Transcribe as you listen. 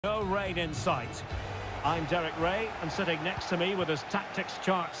No rain in sight. I'm Derek Ray, and sitting next to me with his tactics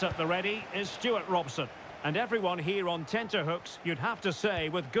charts at the ready is Stuart Robson. And everyone here on tenterhooks, you'd have to say,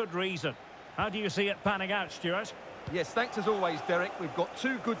 with good reason. How do you see it panning out, Stuart? Yes, thanks as always, Derek. We've got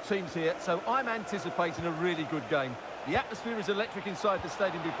two good teams here, so I'm anticipating a really good game. The atmosphere is electric inside the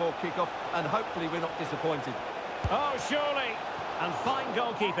stadium before kick-off, and hopefully we're not disappointed. Oh, surely! And fine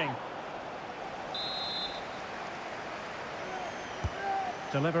goalkeeping.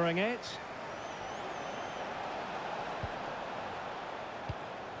 Delivering it.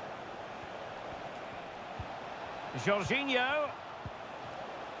 Jorginho.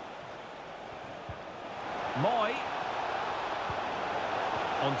 Moy.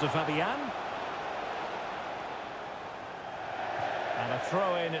 On to Fabian. And a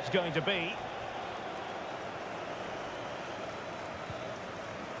throw-in it's going to be.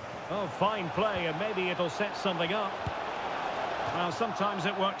 Oh, fine play, and maybe it'll set something up. Well, sometimes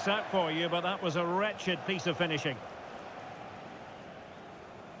it works out for you, but that was a wretched piece of finishing.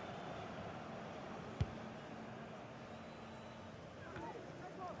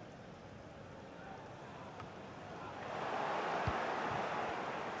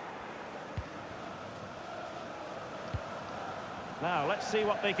 Now, let's see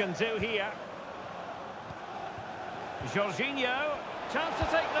what they can do here. Jorginho, chance to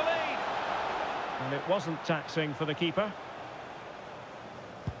take the lead. And it wasn't taxing for the keeper.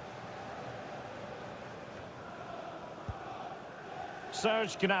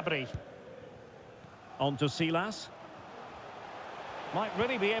 Serge Gnabry. On to Silas. Might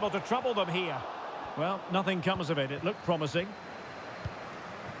really be able to trouble them here. Well, nothing comes of it. It looked promising.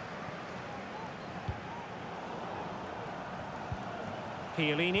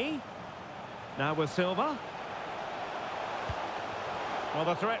 Chiellini. Now with Silva. Well,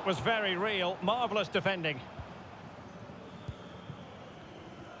 the threat was very real. Marvellous defending.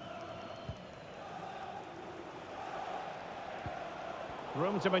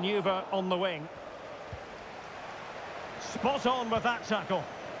 Room to manoeuvre on the wing. Spot on with that tackle.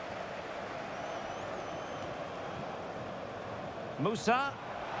 Musa.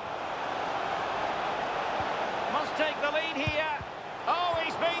 Must take the lead here. Oh,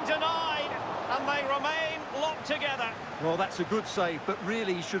 he's been denied. And they remain locked together. Well, that's a good save, but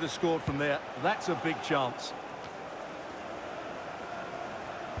really he should have scored from there. That's a big chance.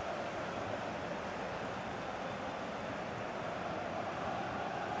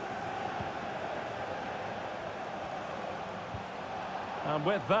 And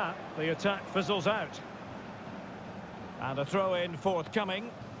with that, the attack fizzles out. And a throw-in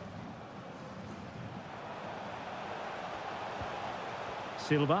forthcoming.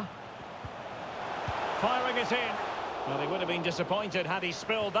 Silva. Firing it in. Well, he would have been disappointed had he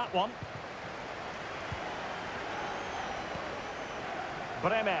spilled that one.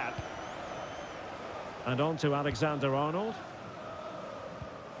 Bremer. And on to Alexander-Arnold.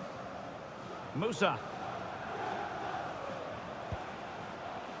 Musa.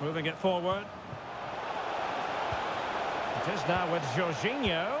 Moving it forward. It is now with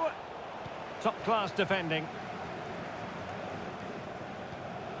Jorginho. Top-class defending.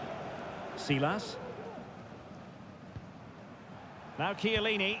 Silas. Now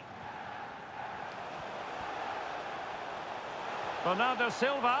Chiellini. Bernardo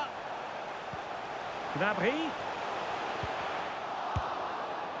Silva. Gnabry.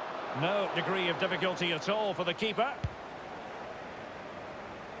 No degree of difficulty at all for the keeper.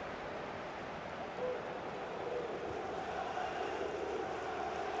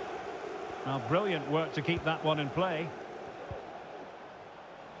 Now, brilliant work to keep that one in play.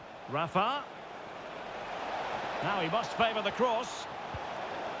 Rafa. Now he must favour the cross.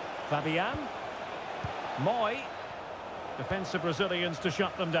 Fabian. Moy. Defensive Brazilians to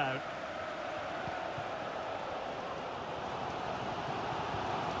shut them down.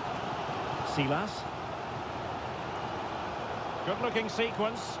 Silas. Good-looking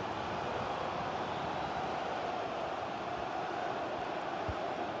sequence.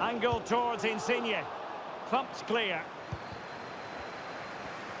 Angle towards Insigne. Thumped clear.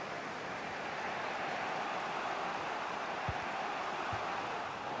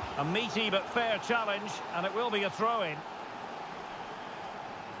 A meaty but fair challenge, and it will be a throw-in.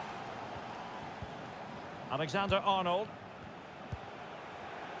 Alexander-Arnold.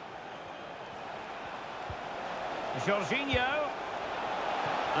 Jorginho.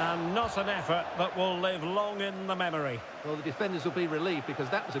 And not an effort that will live long in the memory. Well, the defenders will be relieved because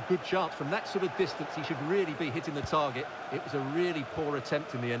that was a good chance. From that sort of distance, he should really be hitting the target. It was a really poor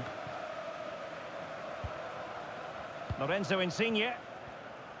attempt in the end. Lorenzo Insigne.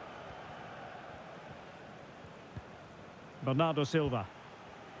 Bernardo Silva.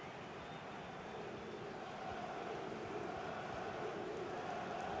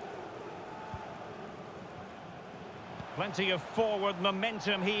 Plenty of forward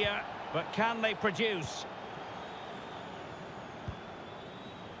momentum here, but can they produce?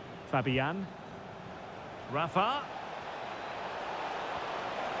 Fabian. Rafa.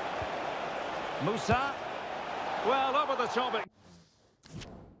 Musa. Well, over the top it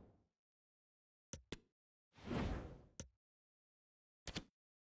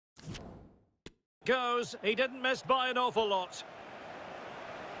goes. He didn't miss by an awful lot.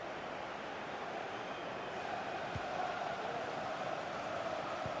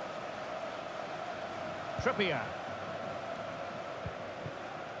 Trippier.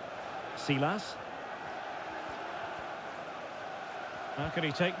 Silas. How can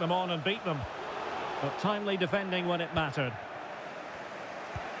he take them on and beat them? But timely defending when it mattered.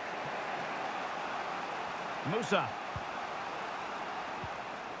 Musa.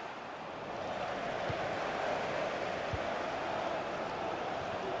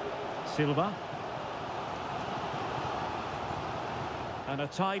 Silva. And a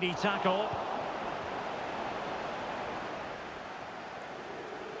tidy tackle.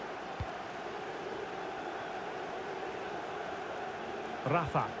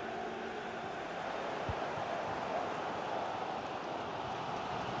 Rafa.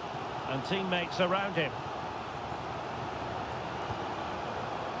 And teammates around him.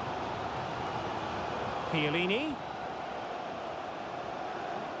 Chiellini.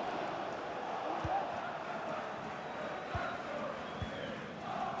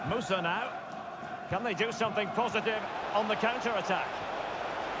 Musa now. Can they do something positive on the counter-attack?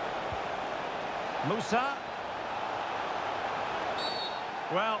 Musa.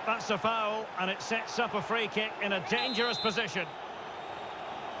 Well, that's a foul, and it sets up a free kick in a dangerous position.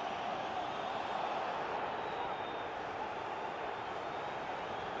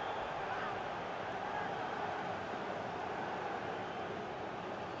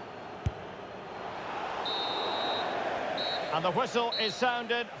 And the whistle is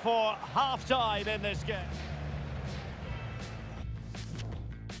sounded for half-time in this game.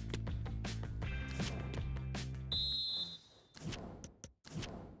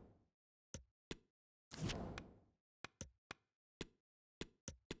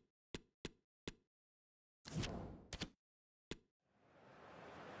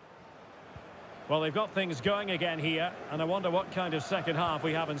 Well, they've got things going again here, and I wonder what kind of second half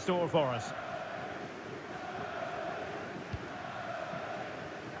we have in store for us.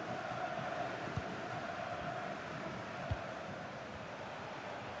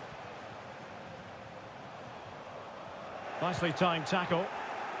 Nicely timed tackle.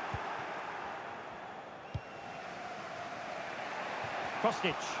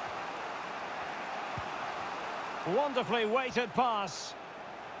 Kostic. Wonderfully weighted pass.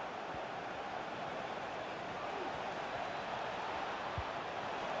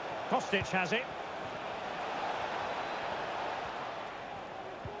 Kostic has it.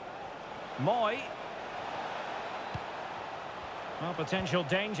 Moy. Well, potential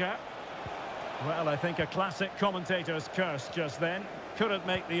danger. Well, I think a classic commentator's curse just then. Couldn't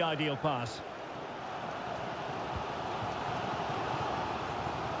make the ideal pass.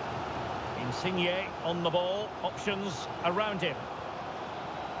 Insigne on the ball. Options around him.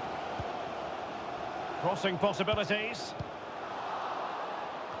 Crossing possibilities.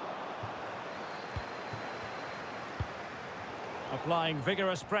 Applying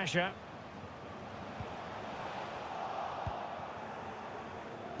vigorous pressure.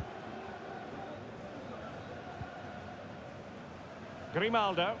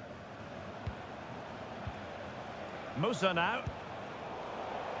 Grimaldo. Musa now.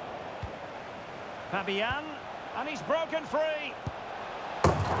 Fabian. And he's broken free.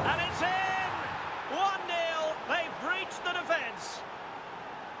 And it's in! 1-0. They've breached the defence.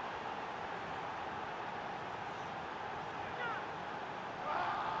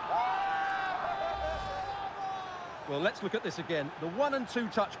 Well, let's look at this again. The 1- and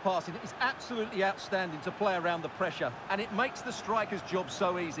 2-touch passing is absolutely outstanding to play around the pressure, and it makes the striker's job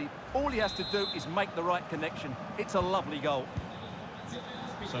so easy. All he has to do is make the right connection. It's a lovely goal.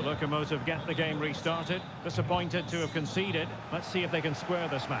 So Locomotive get the game restarted. Disappointed to have conceded. Let's see if they can square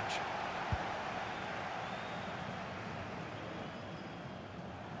this match.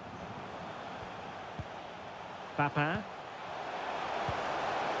 Papin.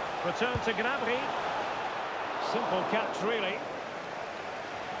 Return to Gnabry. Simple catch, really.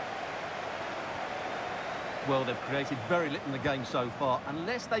 Well, they've created very little in the game so far.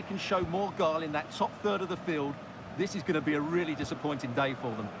 Unless they can show more guile in that top third of the field, this is going to be a really disappointing day for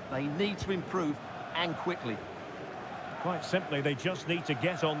them. They need to improve, and quickly. Quite simply, they just need to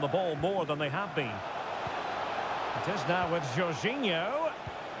get on the ball more than they have been. It is now with Jorginho.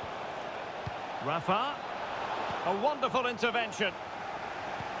 Rafa. A wonderful intervention.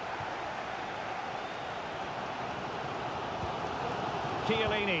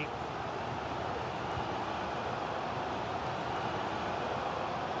 Chiellini.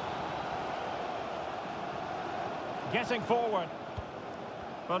 Getting forward.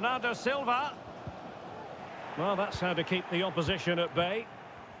 Bernardo Silva. Well, that's how to keep the opposition at bay.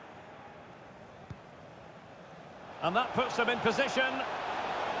 And that puts them in position.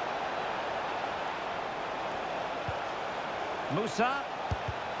 Musa,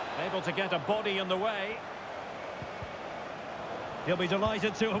 able to get a body in the way. He'll be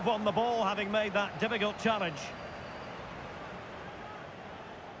delighted to have won the ball, having made that difficult challenge.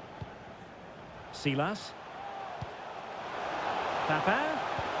 Silas. Papin.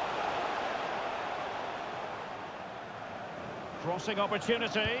 Crossing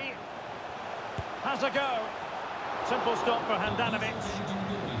opportunity. Has a go. Simple stop for Handanovic.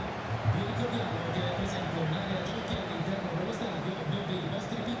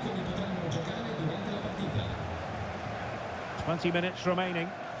 20 minutes remaining.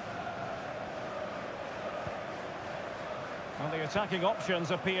 Well, the attacking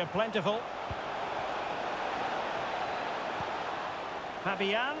options appear plentiful.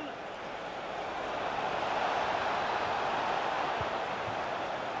 Fabian.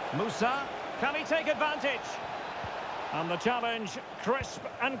 Musa. Can he take advantage? And the challenge, crisp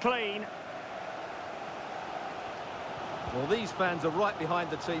and clean. Well, these fans are right behind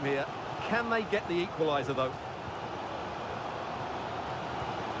the team here. Can they get the equaliser, though?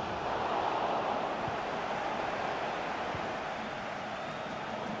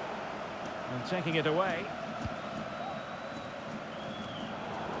 And taking it away.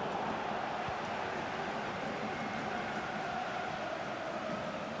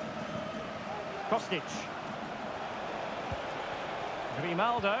 Kostic.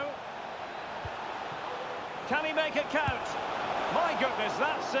 Grimaldo. Can he make it count? My goodness,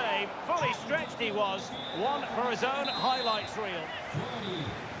 that save. Fully stretched he was. One for his own highlights reel.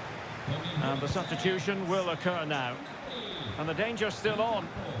 And the substitution will occur now. And the danger's still on.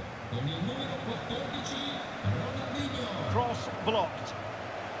 Cross blocked.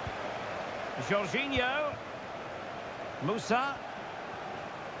 Jorginho. Musa.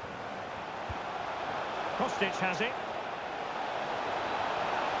 Kostic has it.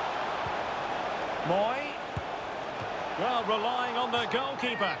 Moy. Well, relying on the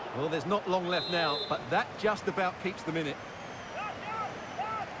goalkeeper. Well, there's not long left now, but that just about keeps them in it.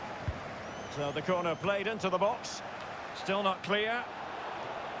 So the corner played into the box. Still not clear.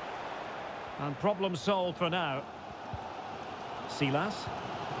 And problem solved for now. Silas.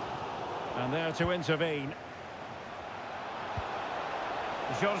 And there to intervene.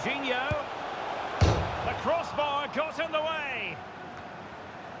 Jorginho. The crossbar got in the way.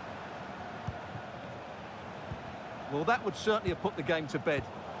 Well, that would certainly have put the game to bed,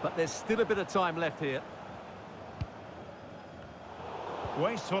 but there's still a bit of time left here.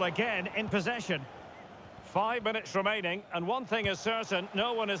 Wasteful again in possession. 5 minutes remaining, and one thing is certain,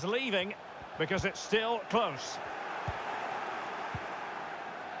 no one is leaving because it's still close.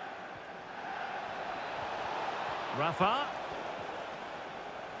 Rafa.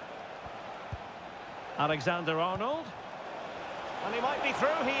 Alexander-Arnold. And he might be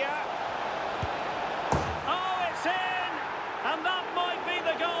through here. Oh, it's in! And that might be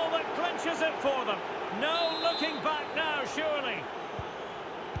the goal that clinches it for them. No looking back now, surely.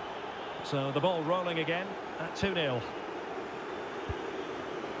 So the ball rolling again at 2-0.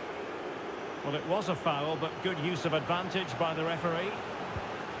 Well, it was a foul, but good use of advantage by the referee.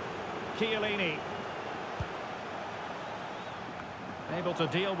 Chiellini. Able to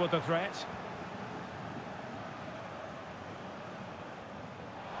deal with the threat.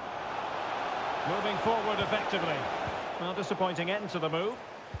 Moving forward effectively. Well, disappointing end to the move.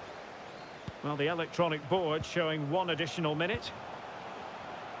 Well, the electronic board showing 1 additional minute.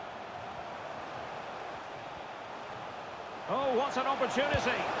 Oh, what an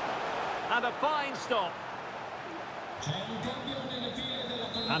opportunity. And a fine stop.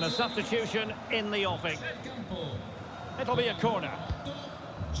 And a substitution in the offing. It'll be a corner.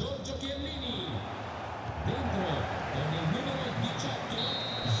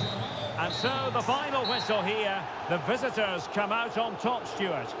 And so the final whistle here. The visitors come out on top,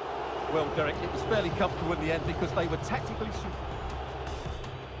 Stuart. Well, Derek, it was fairly comfortable in the end because they were tactically